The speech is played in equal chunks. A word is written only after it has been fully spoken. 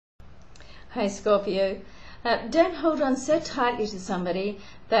Hi Scorpio. Don't hold on so tightly to somebody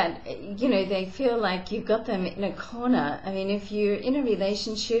that they feel like you've got them in a corner. I mean, if you're in a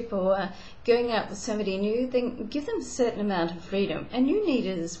relationship or going out with somebody new, then give them a certain amount of freedom, and you need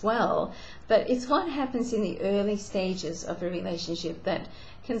it as well. But it's what happens in the early stages of a relationship that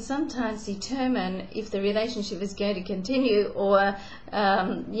can sometimes determine if the relationship is going to continue, or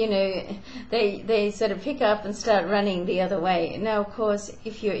they sort of pick up and start running the other way. Now, of course,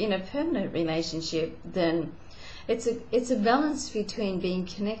 if you're in a permanent relationship, then it's a balance between being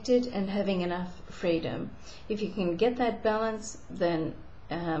connected and having enough freedom. If you can get that balance, then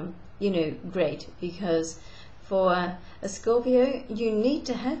great, because for a Scorpio, you need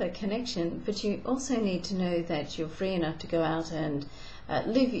to have a connection, but you also need to know that you're free enough to go out and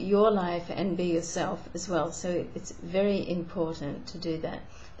live your life and be yourself as well. So it's very important to do that.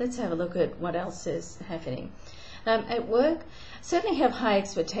 Let's have a look at what else is happening. At work, certainly have high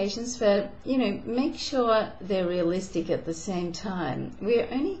expectations, but make sure they're realistic at the same time. We're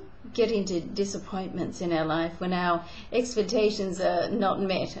only getting to disappointments in our life when our expectations are not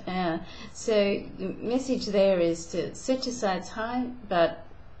met. So the message there is to set your sights high, but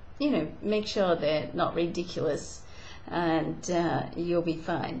make sure they're not ridiculous, and you'll be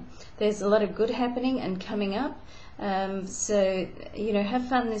fine. There's a lot of good happening and coming up, so have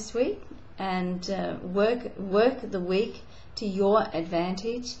fun this week, and work the week to your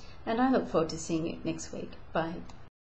advantage, and I look forward to seeing you next week. Bye.